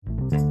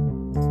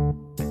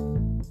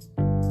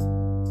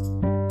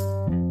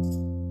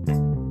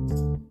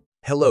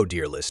Hello,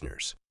 dear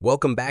listeners.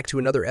 Welcome back to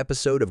another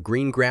episode of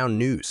Green Ground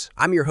News.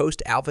 I'm your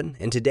host, Alvin,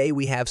 and today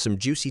we have some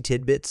juicy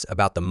tidbits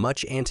about the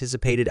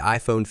much-anticipated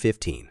iPhone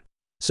 15.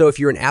 So if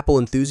you're an Apple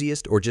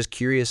enthusiast or just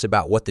curious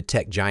about what the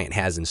tech giant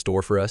has in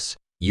store for us,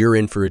 you're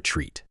in for a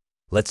treat.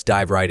 Let's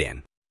dive right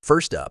in.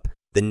 First up,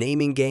 the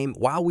naming game.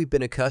 While we've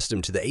been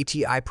accustomed to the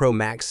ATI Pro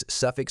Max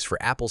suffix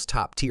for Apple's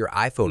top-tier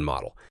iPhone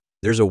model,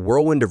 there's a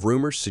whirlwind of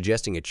rumors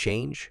suggesting a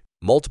change.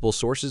 Multiple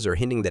sources are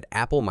hinting that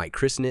Apple might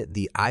christen it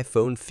the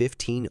iPhone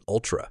 15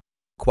 Ultra.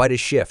 Quite a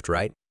shift,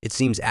 right? It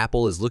seems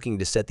Apple is looking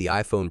to set the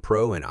iPhone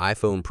Pro and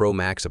iPhone Pro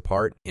Max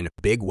apart in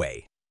a big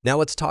way. Now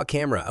let's talk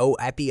camera. Oh,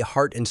 happy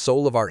heart and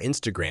soul of our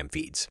Instagram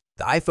feeds.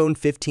 The iPhone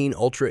 15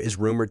 Ultra is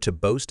rumored to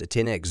boast a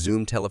 10x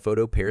zoom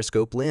telephoto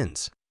periscope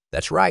lens.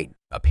 That's right,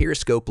 a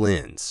periscope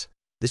lens.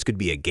 This could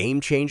be a game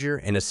changer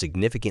and a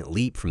significant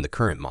leap from the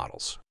current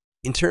models.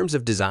 In terms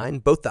of design,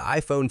 both the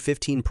iPhone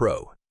 15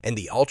 Pro and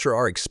the Ultra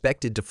are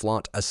expected to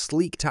flaunt a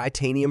sleek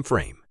titanium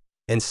frame.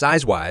 And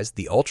size-wise,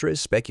 the Ultra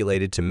is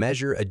speculated to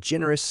measure a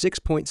generous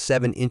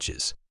 6.7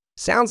 inches.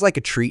 Sounds like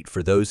a treat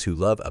for those who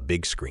love a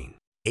big screen.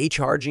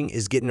 Charging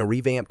is getting a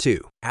revamp too.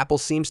 Apple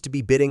seems to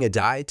be bidding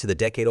adieu to the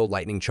decade-old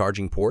Lightning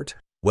charging port,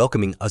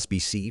 welcoming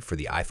USB-C for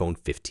the iPhone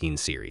 15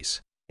 series.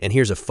 And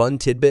here's a fun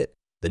tidbit.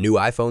 The new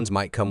iPhones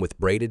might come with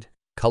braided,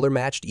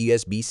 color-matched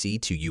USB-C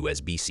to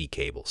USB-C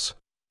cables.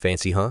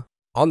 Fancy, huh?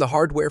 On the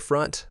hardware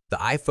front, the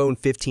iPhone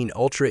 15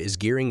 Ultra is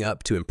gearing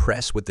up to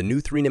impress with the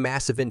new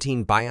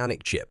 3nm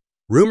Bionic chip.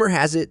 Rumor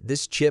has it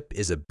this chip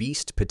is a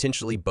beast,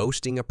 potentially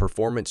boasting a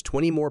performance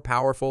 20 more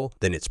powerful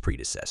than its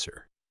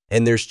predecessor.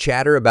 And there's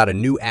chatter about a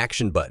new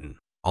action button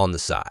on the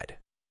side.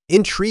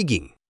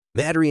 Intriguing!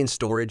 Battery and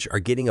storage are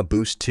getting a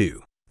boost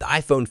too. The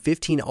iPhone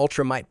 15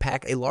 Ultra might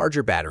pack a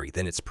larger battery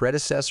than its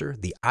predecessor,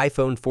 the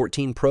iPhone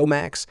 14 Pro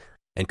Max,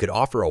 and could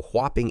offer a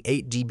whopping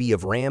 8 GB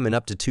of RAM and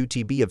up to 2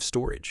 TB of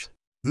storage.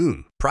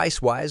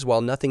 Price-wise, while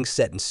nothing's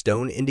set in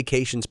stone,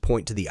 indications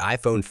point to the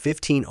iPhone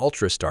 15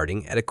 Ultra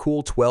starting at a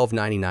cool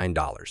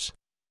 $1,299.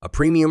 A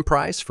premium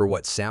price for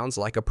what sounds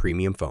like a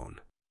premium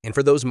phone. And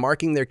for those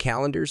marking their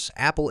calendars,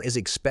 Apple is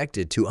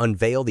expected to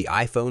unveil the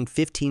iPhone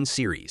 15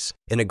 series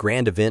in a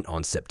grand event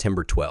on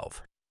September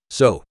 12.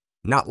 So,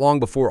 not long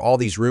before all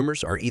these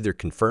rumors are either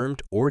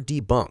confirmed or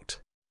debunked.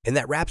 And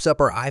that wraps up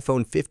our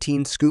iPhone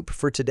 15 scoop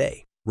for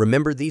today.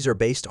 Remember, these are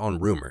based on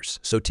rumors,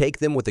 so take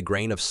them with a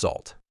grain of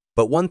salt.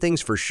 But one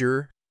thing's for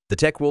sure, the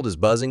tech world is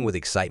buzzing with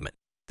excitement.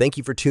 Thank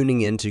you for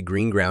tuning in to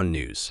Green Ground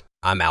News.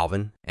 I'm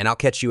Alvin, and I'll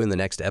catch you in the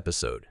next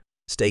episode.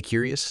 Stay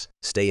curious,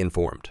 stay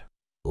informed.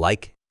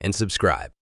 Like and subscribe.